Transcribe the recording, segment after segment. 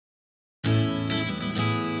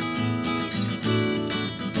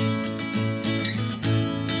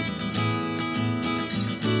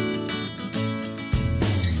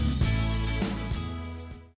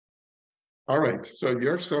All right, so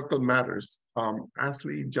your circle matters.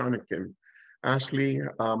 Ashley Jonikin. Ashley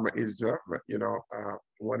is,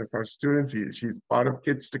 one of our students. She's part of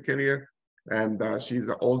Kids2Career, and she's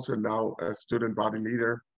also now a student body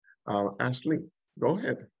leader. Ashley, go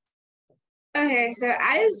ahead. Okay, so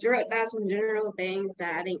I just wrote down some general things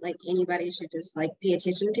that I think like anybody should just like pay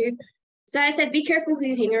attention to. So I said, be careful who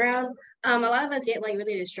you hang around. A lot of us get like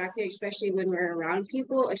really distracted, especially when we're around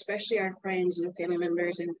people, especially our friends and family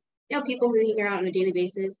members and people who hang around on a daily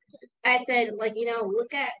basis. I said, like,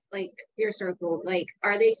 look at like your circle. Like,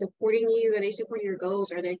 are they supporting you? Are they supporting your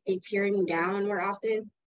goals? Are they tearing you down more often?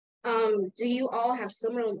 Do you all have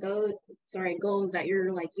similar goals that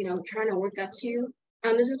you're like, trying to work up to?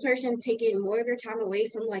 Is this person taking more of your time away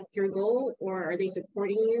from like your goal, or are they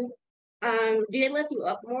supporting you? Do they lift you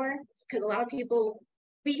up more? Because a lot of people,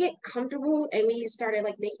 we get comfortable and we started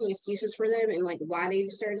like making excuses for them and like why they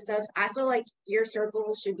do certain stuff. I feel like your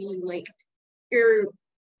circle should be like your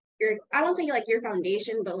I don't say like your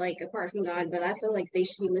foundation, but like apart from God, but I feel like they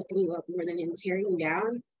should be lifting you up more than tearing you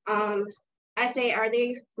down. I say, are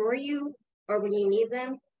they for you or when you need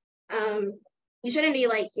them? Um, you shouldn't be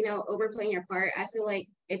like, overplaying your part. I feel like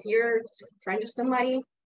if you're a friend of somebody,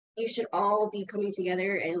 you should all be coming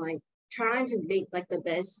together and like trying to make like the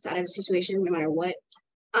best out of a situation no matter what.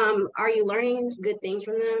 Are you learning good things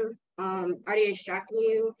from them? Are they distracting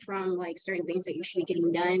you from like certain things that you should be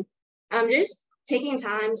getting done? Just taking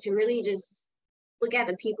time to really just look at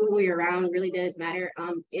the people who you're around really does matter.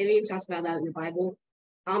 It even talks about that in the Bible.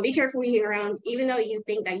 Be careful who you hang around. Even though you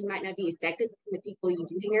think that you might not be affected from the people you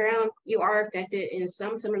do hang around, you are affected in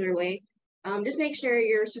some similar way. Just make sure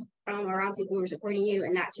you're around people who are supporting you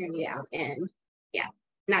and not tearing you down and yeah,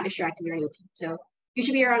 not distracting you or anything. So you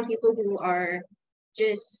should be around people who are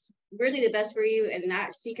just really the best for you and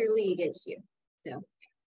not secretly against you. So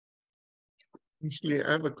Ashley,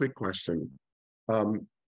 I have a quick question.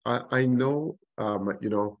 I know,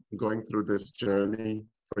 going through this journey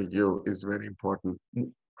for you is very important.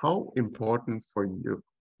 How important for you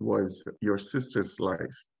was your sister's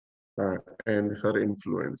life and her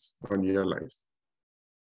influence on your life?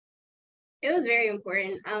 it was very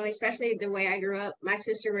important, especially the way I grew up. My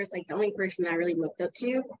sister was like the only person I really looked up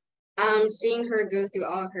to. Seeing her go through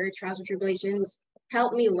all her trials and tribulations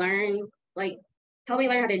helped me learn, like, helped me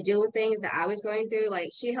learn how to deal with things that I was going through. Like,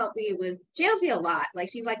 she helps me a lot. Like,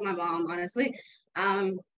 she's like my mom, honestly.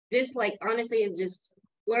 Um, just like, honestly, just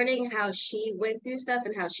learning how she went through stuff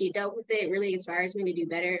and how she dealt with it really inspires me to do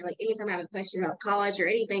better. Like, anytime I have a question about college or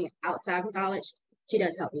anything outside of college, she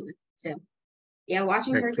does help me with. So, yeah,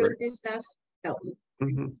 watching her go Excellent. through stuff helped me.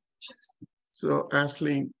 Mhm. So,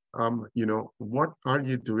 Ashley, what are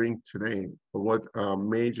you doing today? What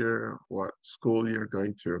major, what school you're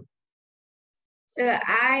going to? So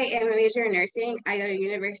I am a major in nursing. I go to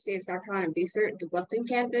University of South Carolina, Beaufort, the Bluffton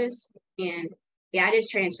campus. And yeah, I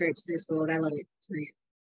just transferred to this school and I love it. So,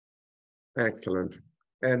 yeah. Excellent.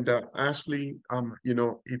 And Ashley,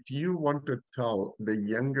 if you want to tell the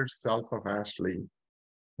younger self of Ashley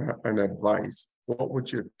an advice, what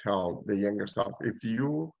would you tell the younger self? If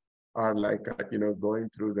you are like, going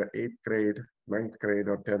through the eighth grade, ninth grade,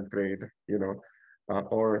 or 10th grade,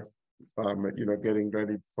 or, getting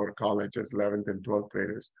ready for college as 11th and 12th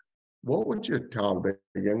graders, what would you tell the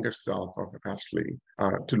younger self of Ashley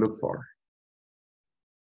to look for?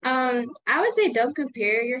 I would say don't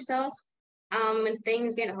compare yourself. When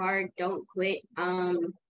things get hard, don't quit.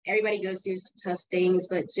 Everybody goes through some tough things,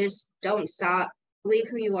 but just don't stop. Believe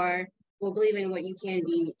who you are. Well, believe in what you can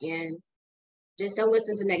be, and just don't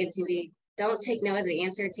listen to negativity. Don't take no as an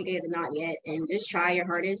answer. Take it as a not yet, and just try your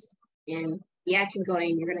hardest. And yeah, keep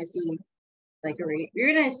going. You're gonna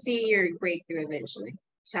see your breakthrough eventually.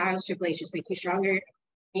 Trials, tribulations make you stronger,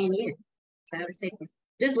 and yeah. So I would say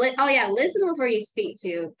oh yeah, listen before you speak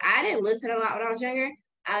too. I didn't listen a lot when I was younger.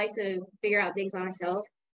 I like to figure out things by myself.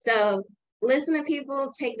 So listen to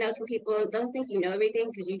people, take notes from people. Don't think you know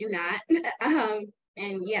everything because you do not.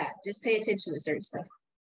 And yeah, just pay attention to certain stuff.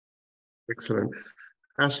 Excellent.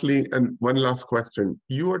 Ashley, and one last question.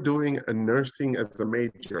 You are doing a nursing as a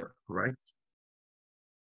major, right?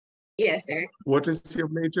 Yes, sir. What is your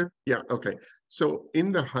major? Yeah, okay. So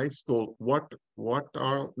in the high school, what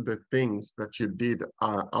are the things that you did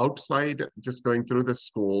outside just going through the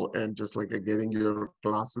school and just like getting your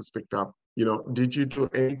classes picked up? Did you do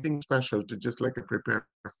anything special to just like prepare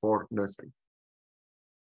for nursing?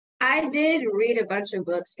 I did read a bunch of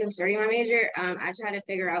books concerning my major. I tried to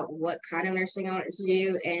figure out what kind of nursing I wanted to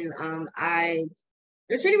do, and I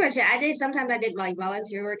that's pretty much it. I did like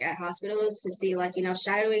volunteer work at hospitals to see like, job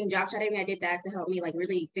shadowing. I did that to help me like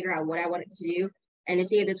really figure out what I wanted to do and to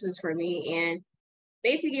see if this was for me. And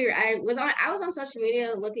basically I was on social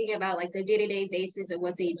media looking about like the day-to-day basis of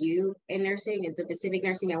what they do in nursing and the specific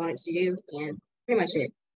nursing I wanted to do, and pretty much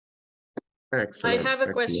it. I Excellent, have a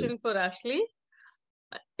excellent. question for Ashley.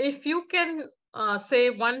 If you can say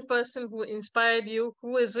one person who inspired you,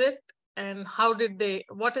 who is it, and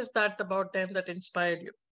what is that about them that inspired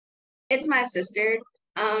you? It's my sister.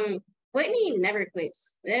 Um, Whitney never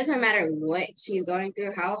quits. It doesn't matter what she's going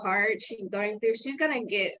through, how hard she's going through, she's gonna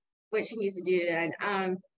get what she needs to do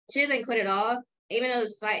done. She doesn't quit at all. Even though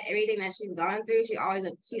despite everything that she's gone through, she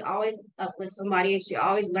always uplifts somebody. She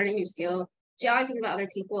always learning new skill. She always thinks about other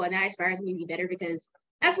people, and that inspires me to be better because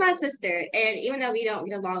that's my sister. And even though we don't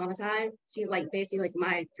get along all the time, she's like basically like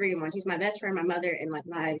my three in one. She's my best friend, my mother, and like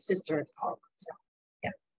my sister. So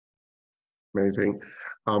yeah. Amazing.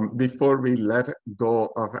 Before we let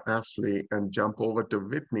go of Ashley and jump over to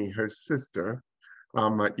Whitney, her sister,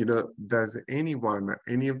 does any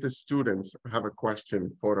of the students have a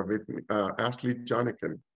question for Whitney, Ashley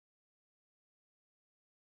Jonican?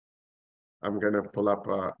 I'm going to pull up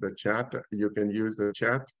the chat. You can use the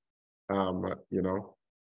chat.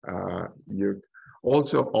 You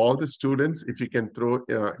also, all the students, if you can throw,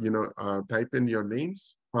 type in your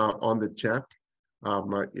names on the chat.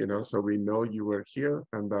 So we know you were here,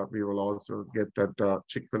 and we will also get that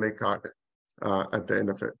Chick-fil-A card at the end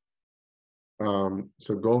of it.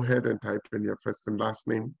 So go ahead and type in your first and last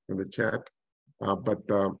name in the chat. But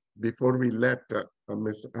before we let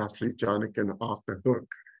Miss Ashley Jonican off the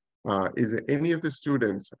hook, is there any of the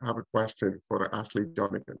students have a question for Ashley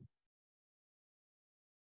Jonican?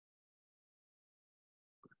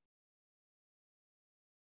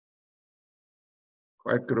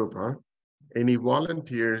 Quiet group, huh? Any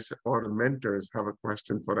volunteers or mentors have a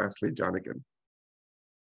question for Ashley Jonican?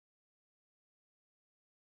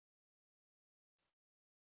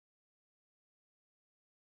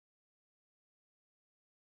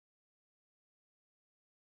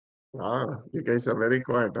 You guys are very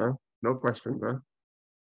quiet, huh? No questions, huh?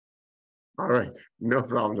 All right, no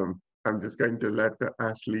problem. I'm just going to let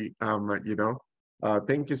Ashley,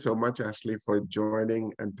 thank you so much, Ashley, for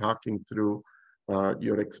joining and talking through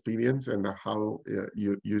your experience and how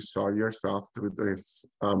you saw yourself through this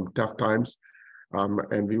tough times.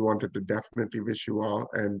 And we wanted to definitely wish you all,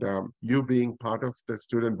 and you being part of the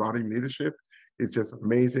student body leadership is just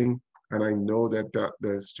amazing. And I know that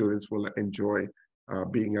the students will enjoy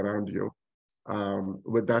being around you.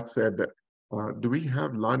 With that said, do we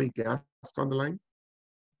have Lonnie Gask on the line?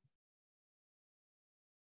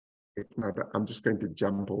 If not, I'm just going to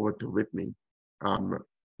jump over to Whitney.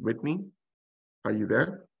 Whitney, are you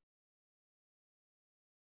there?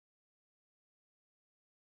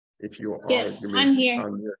 If you are, yes, I'm here.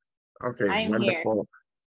 Okay, I am wonderful.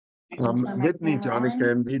 Here. Whitney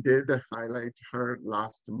Jonican, we did highlight her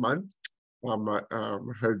last month,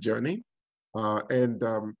 her journey. And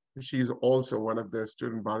she's also one of the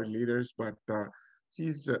student body leaders, but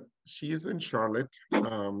she's in Charlotte.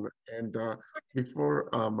 And before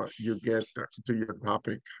you get to your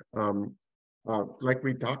topic, like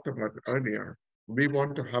we talked about earlier, we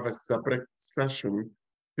want to have a separate session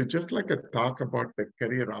to just like a talk about the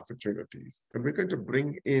career opportunities. And we're going to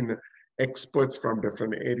bring in experts from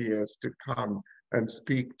different areas to come and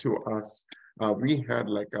speak to us. We had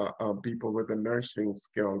like people with the nursing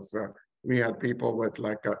skills. We had people with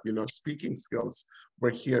like, speaking skills. We're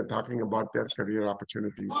here talking about their career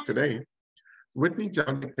opportunities today. Whitney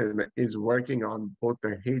Jonathan is working on both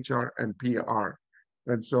the HR and PR.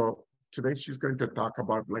 And so today she's going to talk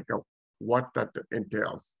about like what that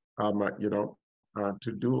entails,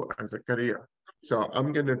 to do as a career. So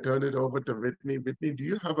I'm going to turn it over to Whitney. Whitney, do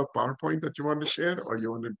you have a PowerPoint that you want to share, or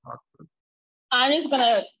you want to talk? I'm just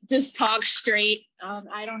gonna talk straight.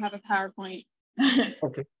 I don't have a PowerPoint.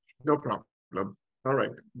 Okay, no problem. All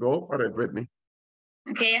right, go for it, Whitney.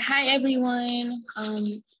 Okay, hi everyone.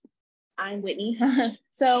 I'm Whitney.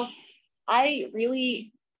 So I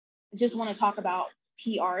really just want to talk about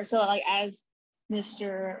PR. So like as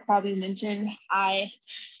Mr. probably mentioned, I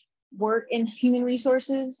work in human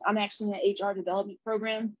resources. I'm actually in the HR development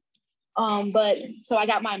program. But so I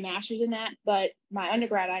got my master's in that, but my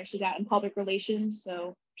undergrad I actually got in public relations,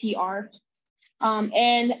 so PR.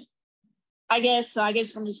 And I guess I'm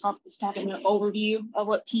just talking an overview of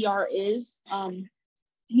what PR is.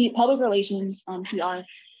 Public relations, PR,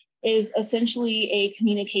 is essentially a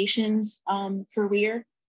communications career.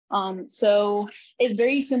 So it's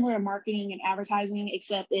very similar to marketing and advertising,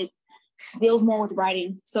 except it deals more with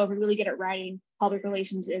writing. So if you're really good at writing, public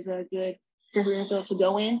relations is a good career field to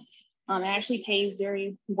go in. It actually pays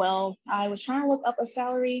very well. I was trying to look up a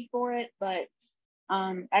salary for it, but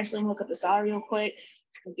actually look up the salary real quick.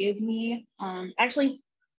 forgive me. Actually,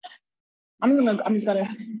 I'm just gonna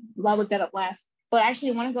look that up last. But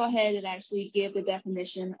actually, I want to go ahead and actually give the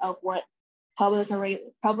definition of what public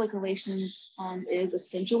relations is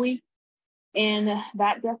essentially. And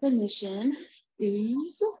that definition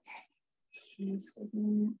is,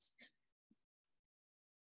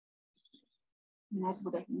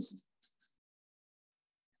 multiple definitions.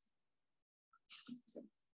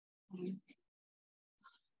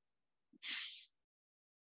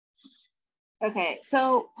 Okay,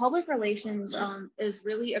 so public relations is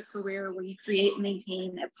really a career where you create and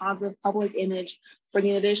maintain a positive public image for the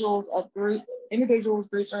individuals,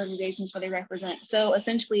 groups, or organizations where they represent. So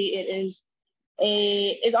essentially, is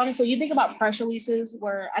honestly, you think about press releases,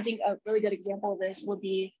 where I think a really good example of this would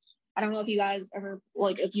be, I don't know if you guys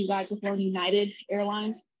if you guys have flown United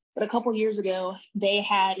Airlines, but a couple years ago, they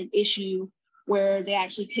had an issue where they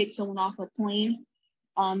actually kicked someone off a plane.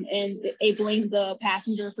 And they blamed the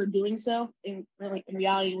passenger for doing so. In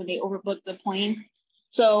reality, when they overbooked the plane.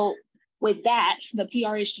 So with that, the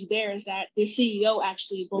PR issue there is that the CEO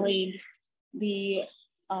actually blamed the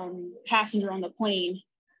passenger on the plane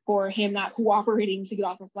for him not cooperating to get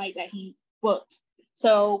off a flight that he booked.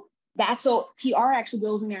 So PR actually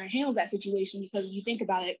goes in there and handles that situation, because if you think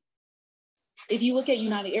about it, if you look at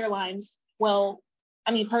United Airlines, well,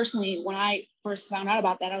 I mean, personally, when I first found out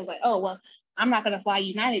about that, I was like, oh, well, I'm not going to fly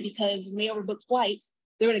United, because when they overbook flights,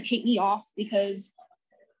 they're going to kick me off because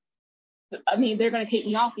they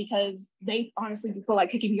honestly feel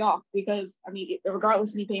like kicking me off, because, I mean,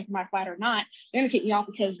 regardless of me paying for my flight or not, they're going to kick me off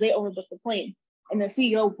because they overbooked the plane. And the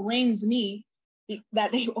CEO blames me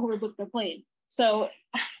that they overbooked the plane. So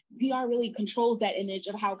PR really controls that image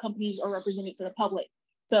of how companies are represented to the public.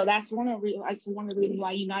 So that's one of the reasons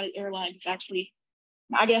why United Airlines is actually,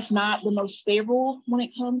 I guess, not the most favorable when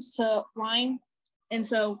it comes to flying. And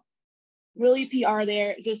so really PR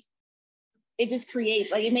there, it just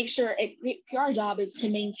creates, like, it makes sure PR job is to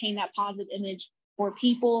maintain that positive image for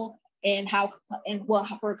people and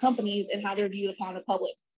for companies and how they're viewed upon the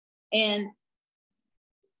public. And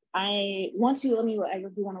I do want to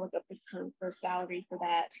look up the salary for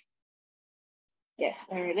that. Yes,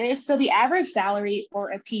 there it is. So the average salary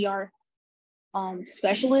for a PR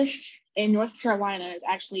specialist in North Carolina is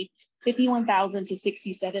actually $51,000 to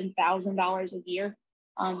 $67,000 a year,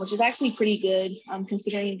 which is actually pretty good,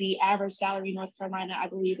 considering the average salary in North Carolina, I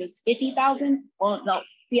believe, is $50,000. Well, no,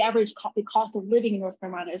 the cost of living in North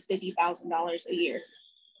Carolina is $50,000 a year,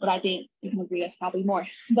 but I think you can agree that's probably more.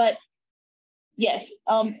 But yes,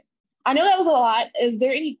 I know that was a lot. Is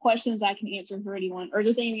there any questions I can answer for anyone, or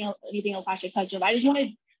just anything else I should touch on? I just want to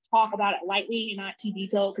talk about it lightly and not too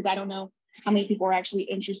detailed, because I don't know how many people are actually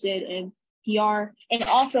interested in PR. And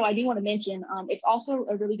also, I do want to mention, it's also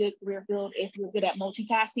a really good career field if you're good at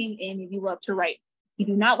multitasking and if you love to write. If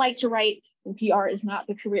you do not like to write, then PR is not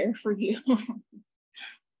the career for you.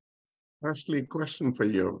 Ashley, question for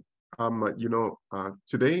you.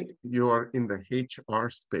 Today you are in the HR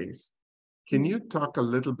space. Can you talk a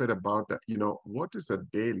little bit about that? What does a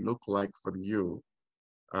day look like for you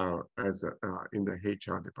in the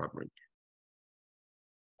HR department?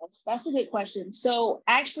 That's a good question. So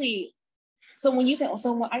actually, when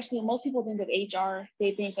most people think of HR,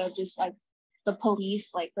 they think of just like the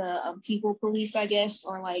police, like the people police, I guess,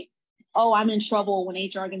 or like, oh, I'm in trouble when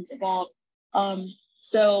HR gets involved.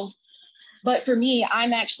 But for me,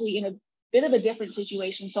 I'm actually in a bit of a different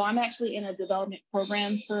situation. So I'm actually in a development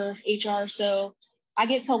program for HR. So I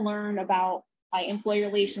get to learn about like employee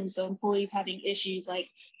relations. So employees having issues like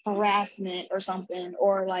harassment or something,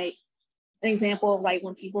 or like an example of like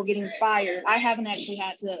when people are getting fired. I haven't actually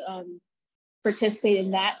had to participate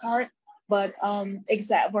in that part, but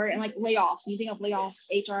except for like layoffs. You think of layoffs,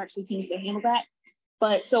 HR actually tends to handle that.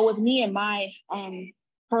 But so with me and my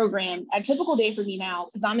program, a typical day for me now,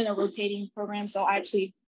 because I'm in a rotating program, so I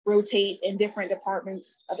actually rotate in different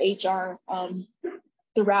departments of HR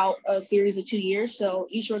throughout a series of 2 years. So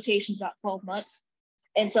each rotation is about 12 months.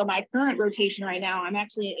 And so my current rotation right now, I'm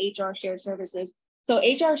actually in HR shared services. So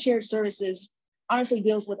HR shared services honestly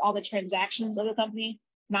deals with all the transactions of the company,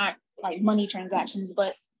 not like money transactions,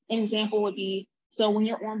 but an example would be, so when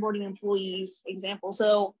you're onboarding employees, example,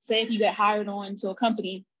 so say if you get hired on to a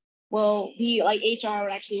company, well, we like HR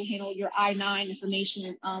would actually handle your I-9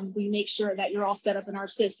 information. We make sure that you're all set up in our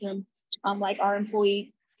system, like our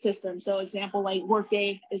employee system. So example, like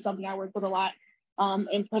Workday is something I work with a lot,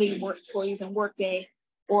 and putting employees in Workday.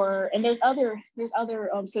 And there's other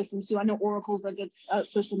systems too. I know Oracle's a good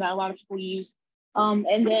system that a lot of people use.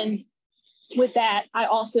 And then with that, I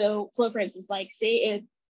also, so for instance, like say if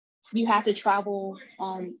you have to travel,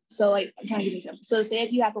 so like I'm trying to give you an example. So say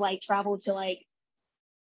if you have to like travel to like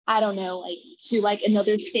I don't know, like to like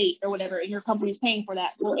another state or whatever, and your company's paying for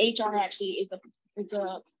that. Well, HR actually is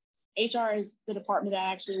HR is the department that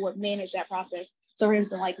actually would manage that process. So for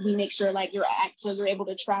instance, like we make sure like you're able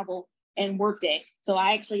to travel and work day. So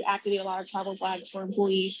I actually activate a lot of travel flags for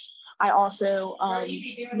employees. I also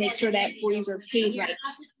make sure that employees are paid right.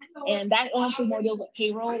 And that honestly more deals with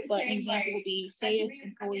payroll, but an example would be say if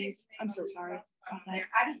employees, I'm so sorry. Okay.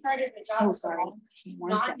 So sorry.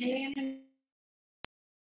 1 second.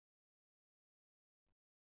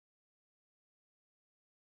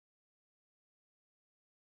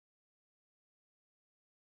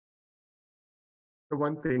 The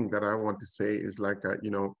one thing that I want to say is like, I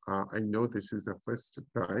know this is the first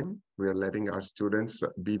time we're letting our students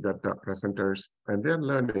be the presenters, and they're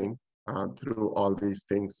learning through all these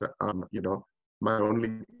things. My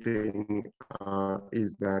only thing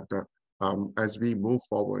is that as we move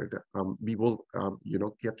forward, we will,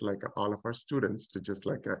 get like all of our students to just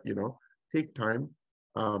like, take time,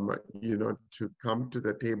 to come to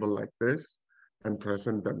the table like this and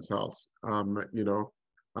present themselves.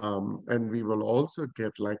 And we will also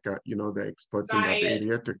get like, the experts in that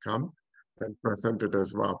area to come and present it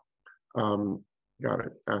as well. Got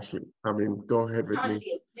it, Ashley. I mean, go ahead with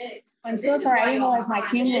me. I'm so sorry. I didn't realize my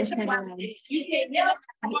camera was turned on.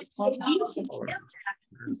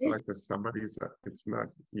 It's like the somebody's, it's not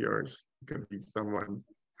yours. It could be someone.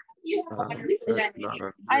 That's not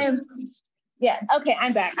I am. Yeah. Okay.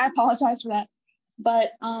 I'm back. I apologize for that.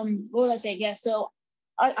 But what was I saying? Yeah. So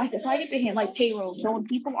I get to handle like payroll. So when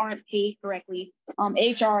people aren't paid correctly,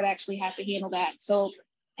 HR would actually have to handle that. So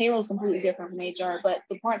payroll is completely different from HR. But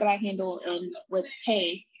the part that I handle in with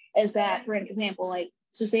pay is that, for an example, like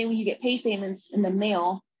so say when you get pay statements in the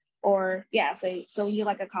mail, or yeah, say so you get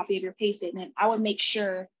like a copy of your pay statement, I would make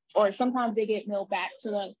sure, or sometimes they get mailed back to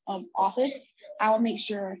the office. I would make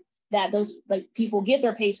sure that those like people get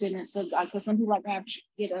their pay statements. So because some people like to have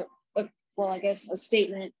get I guess a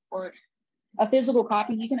statement or a physical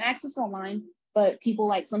copy. You can access online, but some people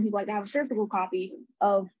like to have a physical copy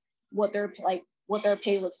of what their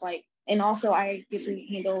pay looks like. And also I get to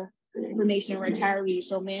handle information retirees,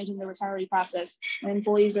 so managing the retiree process. When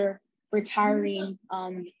employees are retiring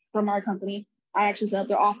from our company, I actually set up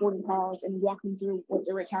their offboarding calls and walk them through what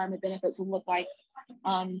their retirement benefits will look like.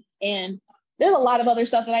 And there's a lot of other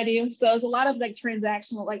stuff that I do. So it's a lot of like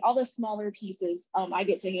transactional, like all the smaller pieces I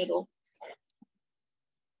get to handle.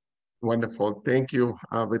 Wonderful. Thank you,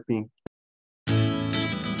 Whitney.